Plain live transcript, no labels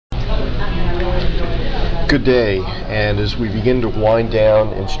Good day, and as we begin to wind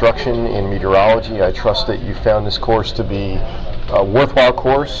down instruction in meteorology, I trust that you found this course to be a worthwhile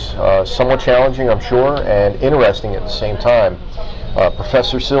course, somewhat challenging, I'm sure, and interesting at the same time.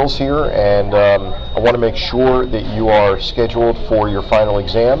 Professor Sills here, and I want to make sure that you are scheduled for your final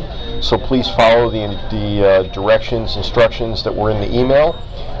exam, so please follow the directions, instructions that were in the email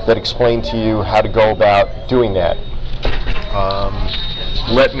that explain to you how to go about doing that.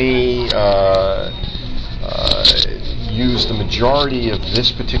 Let me use the majority of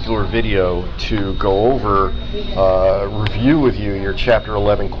this particular video to go over, review with you your Chapter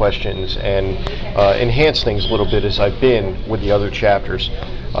 11 questions and enhance things a little bit as I've been with the other chapters.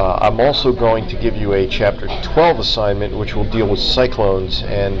 I'm also going to give you a Chapter 12 assignment which will deal with cyclones,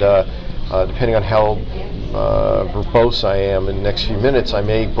 and depending on how verbose I am in the next few minutes, I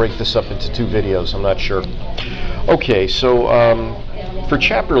may break this up into two videos, I'm not sure. Okay, so for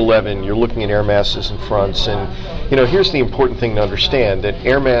Chapter 11, you're looking at air masses and fronts, and here's the important thing to understand, that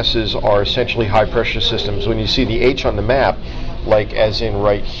air masses are essentially high pressure systems. When you see the H on the map, like as in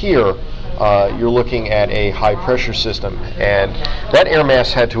right here, you're looking at a high pressure system, and that air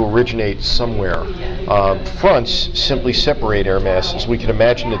mass had to originate somewhere. Fronts simply separate air masses. We can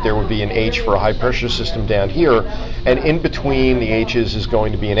imagine that there would be an H for a high pressure system down here, and in between the H's is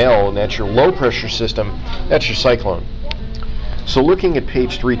going to be an L, and that's your low pressure system, that's your cyclone. So looking at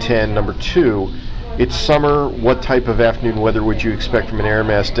page 310, number 2, it's summer. What type of afternoon weather would you expect from an air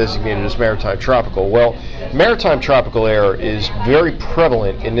mass designated as maritime tropical? Well, maritime tropical air is very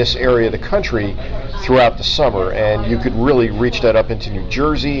prevalent in this area of the country throughout the summer, and you could really reach that up into New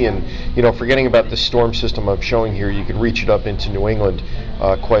Jersey, and forgetting about this storm system I'm showing here, you could reach it up into New England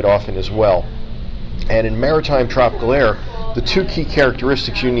quite often as well. And in maritime tropical air, the two key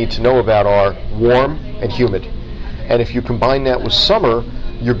characteristics you need to know about are warm and humid. And if you combine that with summer,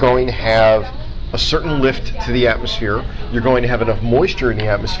 you're going to have a certain lift to the atmosphere, you're going to have enough moisture in the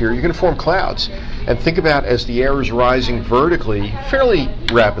atmosphere, you're going to form clouds. And think about, as the air is rising vertically fairly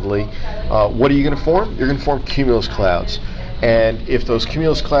rapidly, what are you going to form? You're going to form cumulus clouds. And if those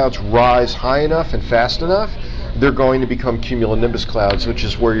cumulus clouds rise high enough and fast enough, they're going to become cumulonimbus clouds, which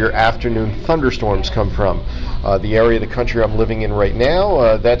is where your afternoon thunderstorms come from. The area of the country I'm living in right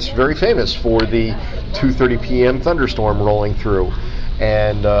now, that's very famous for the 2:30 p.m. thunderstorm rolling through.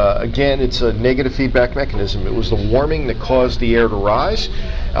 And again, it's a negative feedback mechanism. It was the warming that caused the air to rise,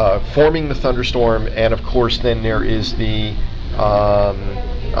 forming the thunderstorm, and of course then there is the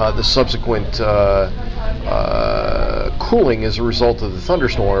subsequent cooling as a result of the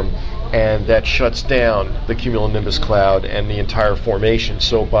thunderstorm, and that shuts down the cumulonimbus cloud and the entire formation.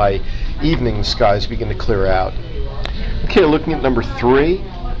 So by evening, the skies begin to clear out. Okay, looking at number 3,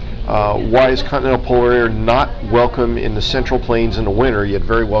 why is continental polar air not welcome in the central plains in the winter, yet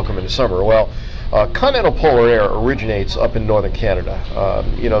very welcome in the summer? Well, continental polar air originates up in northern Canada.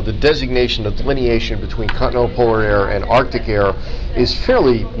 The designation, the delineation between continental polar air and Arctic air is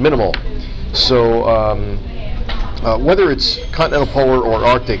fairly minimal. So whether it's continental polar or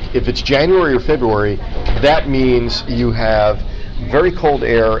Arctic, if it's January or February, that means you have very cold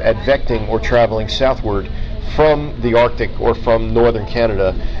air advecting or traveling southward from the Arctic or from northern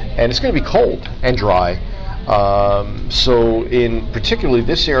Canada, and it's going to be cold and dry. So in particularly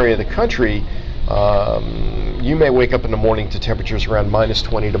this area of the country, you may wake up in the morning to temperatures around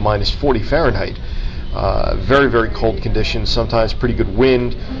 -20 to -40 Fahrenheit. Very, very cold conditions, sometimes pretty good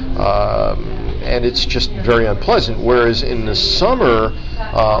wind, and it's just very unpleasant. Whereas in the summer,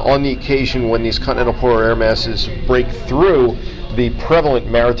 on the occasion when these continental polar air masses break through the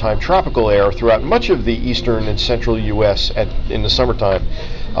prevalent maritime tropical air throughout much of the eastern and central U.S. in the summertime,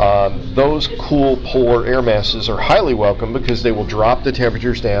 those cool polar air masses are highly welcome because they will drop the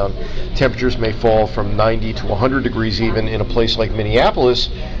temperatures down. Temperatures may fall from 90 to 100 degrees even in a place like Minneapolis,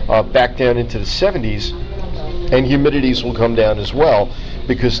 back down into the 70s, and humidities will come down as well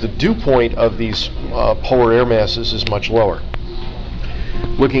because the dew point of these polar air masses is much lower.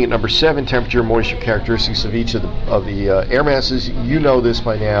 Looking at number 7, temperature, moisture characteristics of each of the air masses. You know this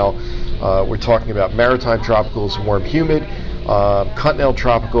by now. We're talking about maritime tropical is warm, humid. Continental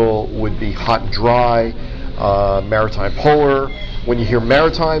tropical would be hot and dry. Maritime polar. When you hear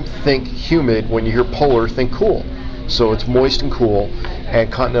maritime, think humid. When you hear polar, think cool. So it's moist and cool.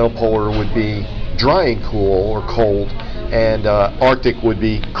 And continental polar would be dry and cool or cold. And Arctic would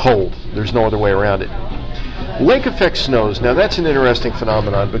be cold. There's no other way around it. Lake effect snows. Now that's an interesting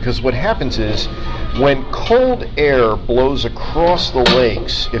phenomenon because what happens is when cold air blows across the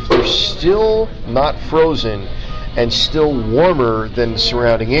lakes, if they're still not frozen and still warmer than the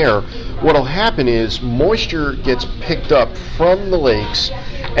surrounding air, what will happen is moisture gets picked up from the lakes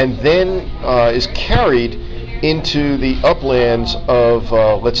and then is carried into the uplands of,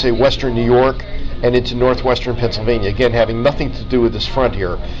 let's say, western New York and into northwestern Pennsylvania, again having nothing to do with this front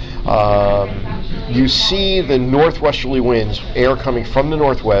here. You see the northwesterly winds, air coming from the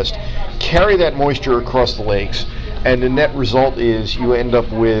northwest, carry that moisture across the lakes, and the net result is you end up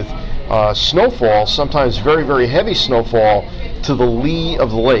with snowfall, sometimes very, very heavy snowfall, to the lee of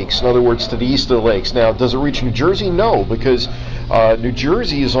the lakes, in other words, to the east of the lakes. Now, does it reach New Jersey? No, because New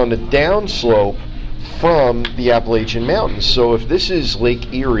Jersey is on the downslope from the Appalachian Mountains. So if this is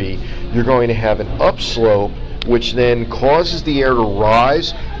Lake Erie, you're going to have an upslope, which then causes the air to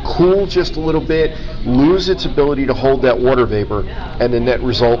rise, cool just a little bit, lose its ability to hold that water vapor, and the net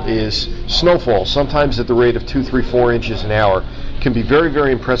result is snowfall, sometimes at the rate of 2, 3, 4 inches an hour. Can be very,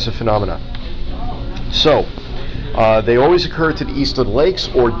 very impressive phenomena. So, they always occur to the east of the lakes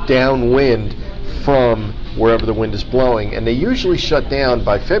or downwind from wherever the wind is blowing, and they usually shut down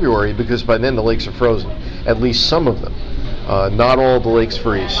by February because by then the lakes are frozen, at least some of them. Not all the lakes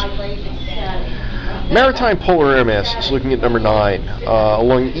freeze. Maritime polar air masses, looking at number 9.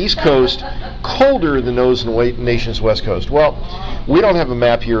 Along the east coast, colder than those in the nation's west coast. Well, we don't have a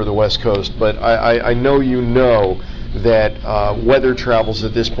map here of the west coast, but I know you know that weather travels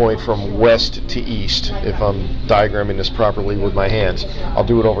at this point from west to east. If I'm diagramming this properly with my hands, I'll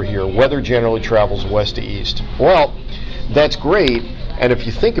do it over here. Weather generally travels west to east. Well, that's great, and if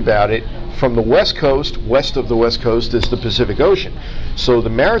you think about it, from the west coast, west of the west coast is the Pacific Ocean. So the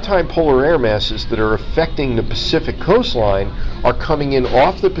maritime polar air masses that are affecting the Pacific coastline are coming in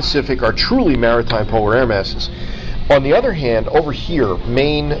off the Pacific, are truly maritime polar air masses. On the other hand, over here,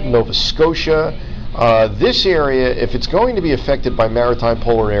 Maine, Nova Scotia, this area, if it's going to be affected by maritime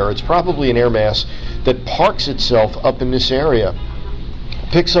polar air, it's probably an air mass that parks itself up in this area,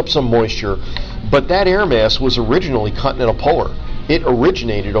 picks up some moisture, but that air mass was originally continental polar. It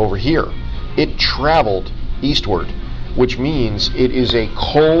originated over here. It traveled eastward, which means it is a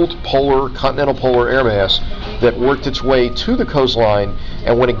cold polar, continental polar air mass that worked its way to the coastline,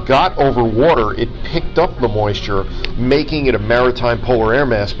 and when it got over water, it picked up the moisture, making it a maritime polar air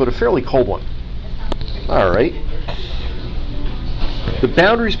mass, but a fairly cold one. All right. The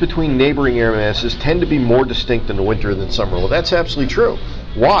boundaries between neighboring air masses tend to be more distinct in the winter than summer. Well, that's absolutely true.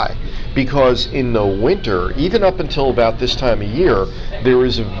 Why? Because in the winter, even up until about this time of year, there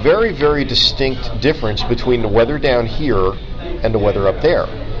is a very, very distinct difference between the weather down here and the weather up there.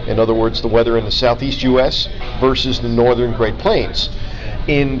 In other words, the weather in the southeast U.S. versus the northern Great Plains.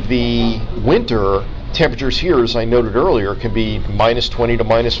 In the winter, temperatures here, as I noted earlier, can be minus 20 to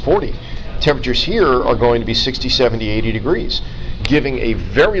minus 40. Temperatures here are going to be 60, 70, 80 degrees, giving a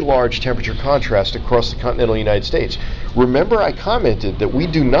very large temperature contrast across the continental United States. Remember, I commented that we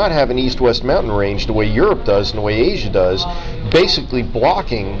do not have an east-west mountain range the way Europe does and the way Asia does, basically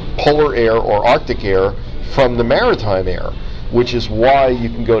blocking polar air or Arctic air from the maritime air, which is why you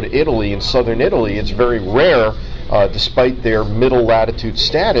can go to Italy. In southern Italy, it's very rare, despite their middle latitude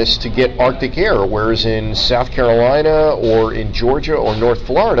status, to get Arctic air, whereas in South Carolina or in Georgia or North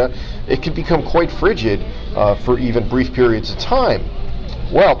Florida, it can become quite frigid for even brief periods of time.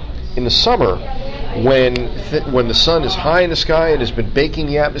 Well, in the summer, when the sun is high in the sky and has been baking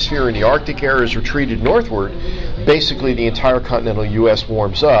the atmosphere and the Arctic air is retreated northward, basically the entire continental U.S.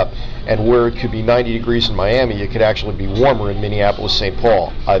 warms up, and where it could be 90 degrees in Miami, it could actually be warmer in Minneapolis, St.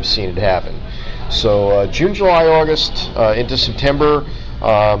 Paul. I've seen it happen. So June, July, August, into September,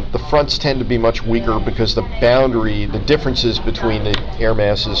 the fronts tend to be much weaker because the boundary, the differences between the air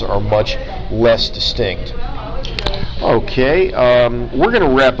masses are much less distinct. Okay, we're going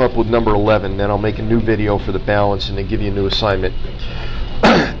to wrap up with number 11, then I'll make a new video for the balance and then give you a new assignment.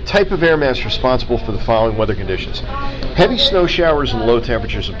 Type of air mass responsible for the following weather conditions. Heavy snow showers and low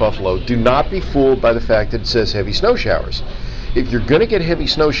temperatures of Buffalo. Do not be fooled by the fact that it says heavy snow showers. If you're going to get heavy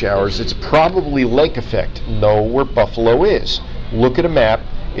snow showers, it's probably lake effect. Know where Buffalo is. Look at a map.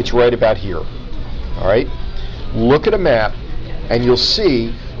 It's right about here. All right? Look at a map, and you'll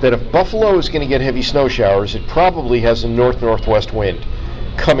see that if Buffalo is going to get heavy snow showers, it probably has a north-northwest wind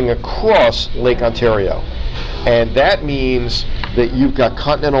coming across Lake Ontario. And that means that you've got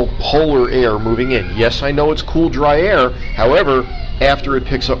continental polar air moving in. Yes, I know it's cool, dry air. However, after it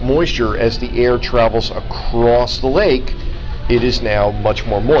picks up moisture as the air travels across the lake, it is now much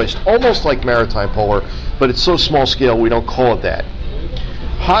more moist, almost like maritime polar, but it's so small scale we don't call it that.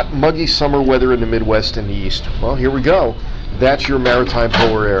 Hot, muggy summer weather in the Midwest and the East. Well, here we go. That's your maritime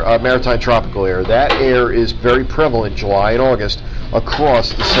polar air, maritime tropical air. That air is very prevalent July and August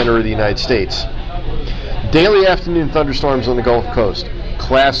across the center of the United States. Daily afternoon thunderstorms on the Gulf Coast.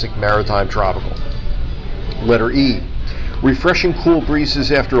 Classic maritime tropical. Letter E. Refreshing cool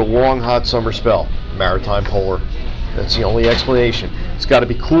breezes after a long hot summer spell. Maritime polar. That's the only explanation. It's got to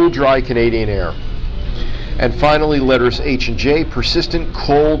be cool, dry Canadian air. And finally, letters H and J, persistent,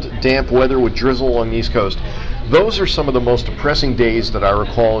 cold, damp weather with drizzle along the East Coast. Those are some of the most depressing days that I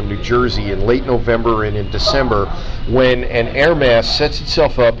recall in New Jersey in late November and in December, when an air mass sets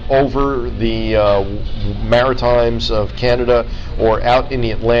itself up over the Maritimes of Canada or out in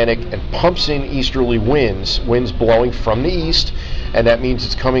the Atlantic and pumps in easterly winds blowing from the east, and that means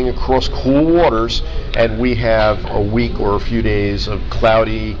it's coming across cool waters, and we have a week or a few days of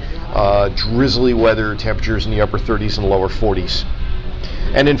cloudy, drizzly weather, temperatures in the upper 30s and lower 40s.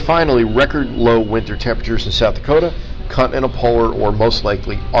 And then finally, record low winter temperatures in South Dakota, continental polar or most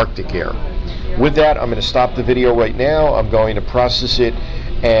likely Arctic air. With that, I'm going to stop the video right now. I'm going to process it,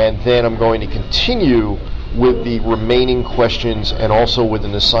 and then I'm going to continue with the remaining questions and also with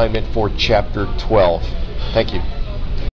an assignment for Chapter 12. Thank you.